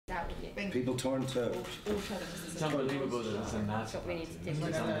think people turn to. It's unbelievable that it's a nazi. That's what we need to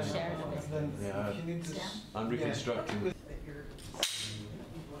do. Share it a bit. Yeah, I'm reconstructing.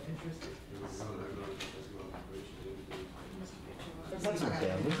 That's not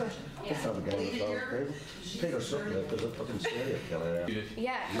game, is it? That's not a game at all, people. Peter Sutcliffe, there's a fucking serial killer there.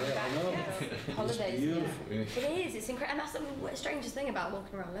 Yeah, I know. holidays. It's beautiful. Yeah. It is, it's incredible. And that's the strangest thing about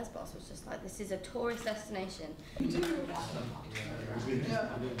walking around Lesbos was just like, this is a tourist destination.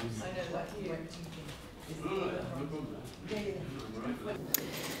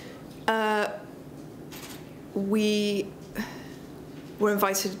 We were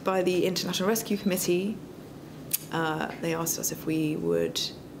invited by the International Rescue Committee. They asked us if we would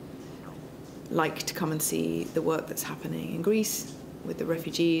like to come and see the work that's happening in Greece with the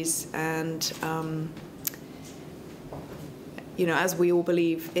refugees, and you know, as we all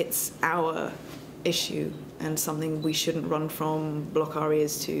believe, it's our issue and something we shouldn't run from, block our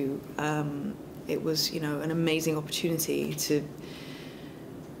ears to. It was, you know, an amazing opportunity to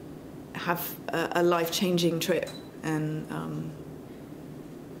have a life-changing trip and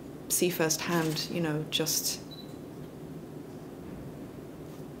see firsthand, you know, just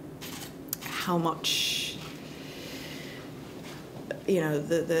how much, you know,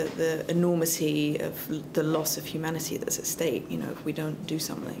 the enormity of the loss of humanity that's at stake, you know, if we don't do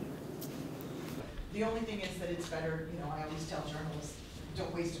something. the only thing is that it's better, you know, I always tell journalists,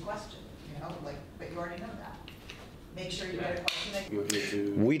 don't waste a question, you know, like, but you already know that. Make sure you get a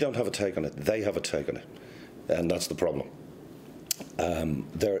question. We don't have a take on it, they have a take on it, and that's the problem.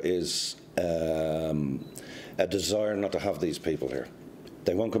 There is a desire not to have these people here.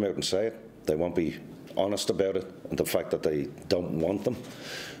 They won't come out and say it, they won't be honest about it, and the fact that they don't want them.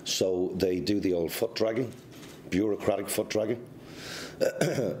 So they do the old foot dragging, bureaucratic foot dragging,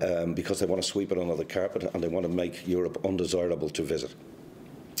 because they want to sweep it under the carpet and they want to make Europe undesirable to visit.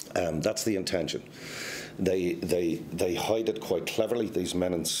 That's the intention. They hide it quite cleverly, these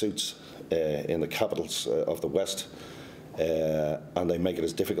men in suits in the capitals of the West, and they make it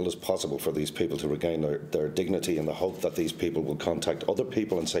as difficult as possible for these people to regain their dignity in the hope that these people will contact other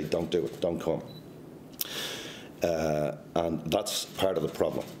people and say, don't do it, don't come. And that's part of the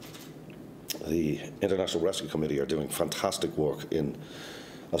problem. The International Rescue Committee are doing fantastic work in,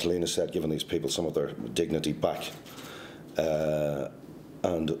 as Lena said, giving these people some of their dignity back.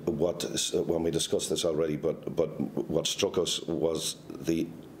 And when we discussed this already, but what struck us was the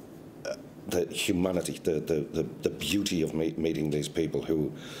humanity, the beauty of meeting these people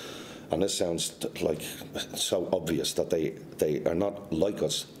who, and this sounds like so obvious, that they are not like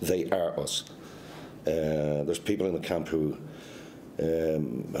us, they are us. There's people in the camp who,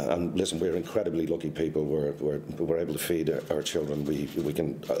 and listen, we're incredibly lucky people. We're able to feed our children. We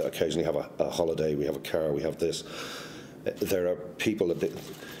can occasionally have a holiday. We have a car. We have this. There are people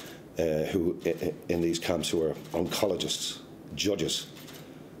who in these camps who are oncologists, judges,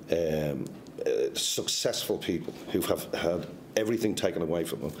 successful people who have had everything taken away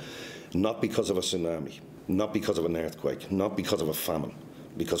from them, not because of a tsunami, not because of an earthquake, not because of a famine,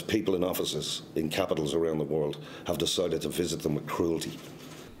 because people in offices in capitals around the world have decided to visit them with cruelty.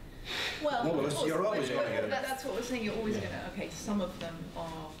 Well, you're always going to get it. That's what we're saying, you're always going to, okay, some of them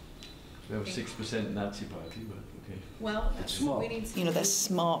are... We have a 6% Nazi party, but okay. Well, that's what we need to... You know, they're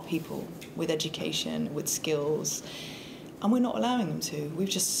smart people with education, with skills, and we're not allowing them to. We've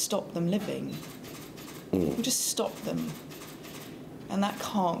just stopped them living. We've just stopped them. And that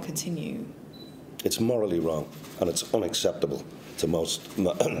can't continue. It's morally wrong, and it's unacceptable to most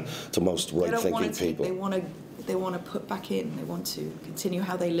right-thinking people. They want to put back in. They want to continue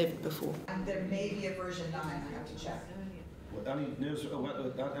how they lived before. And there may be a version 9. I have to check. Any news?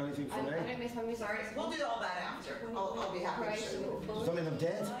 Anything from I don't miss my music. Sorry, we'll do all that after. I'll be happy to show you. Something I'm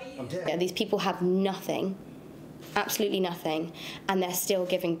dead. I'm dead. Yeah, these people have nothing. Absolutely nothing, and they're still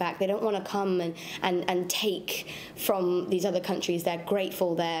giving back. They don't want to come and take from these other countries. They're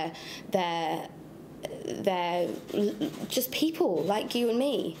grateful. They're just people like you and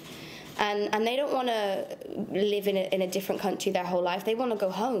me, and they don't want to live in a different country their whole life. They want to go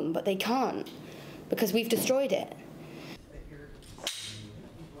home, but they can't because we've destroyed it.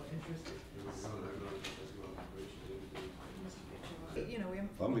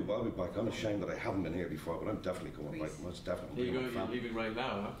 I'll be back. I'm ashamed that I haven't been here before, but I'm definitely going back. Most definitely. You're leaving right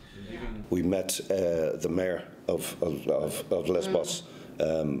now, huh? Yeah. We met the mayor of Lesbos,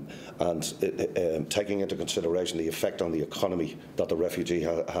 and taking into consideration the effect on the economy that the refugee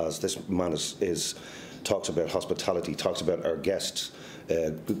has. This man talks about hospitality, talks about our guests.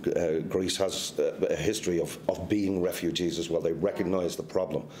 Greece has a history of being refugees as well. They recognise the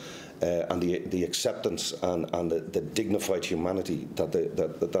problem. and the acceptance and the dignified humanity that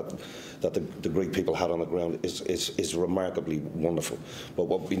the Greek people had on the ground is remarkably wonderful. But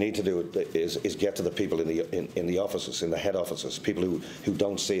what we need to do is get to the people in the offices, in the head offices, people who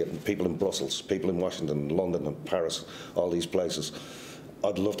don't see it, people in Brussels, people in Washington, London and Paris, all these places.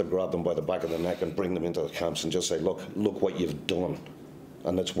 I'd love to grab them by the back of the neck and bring them into the camps and just say, look what you've done.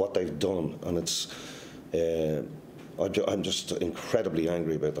 And it's what they've done, and it's I'm just incredibly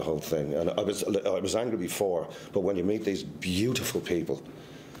angry about the whole thing. And I was angry before, but when you meet these beautiful people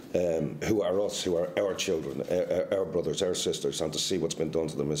who are us, who are our children, our brothers, our sisters, and to see what's been done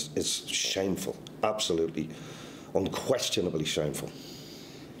to them is shameful, absolutely, unquestionably shameful.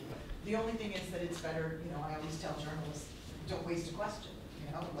 The only thing is that it's better, I always tell journalists, don't waste a question,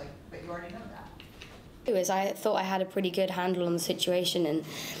 but you already know that. I thought I had a pretty good handle on the situation, and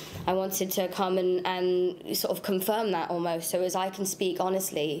I wanted to come and sort of confirm that almost, so as I can speak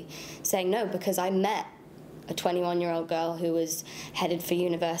honestly, saying no, because I met a 21-year-old girl who was headed for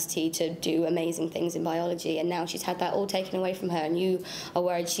university to do amazing things in biology, and now she's had that all taken away from her, and you are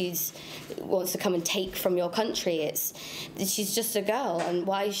worried she wants to come and take from your country. She's just a girl, and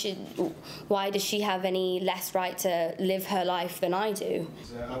why does she have any less right to live her life than I do?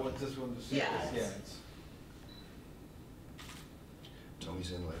 I just want to say Yeah. this,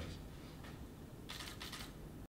 Tommy's in, ladies.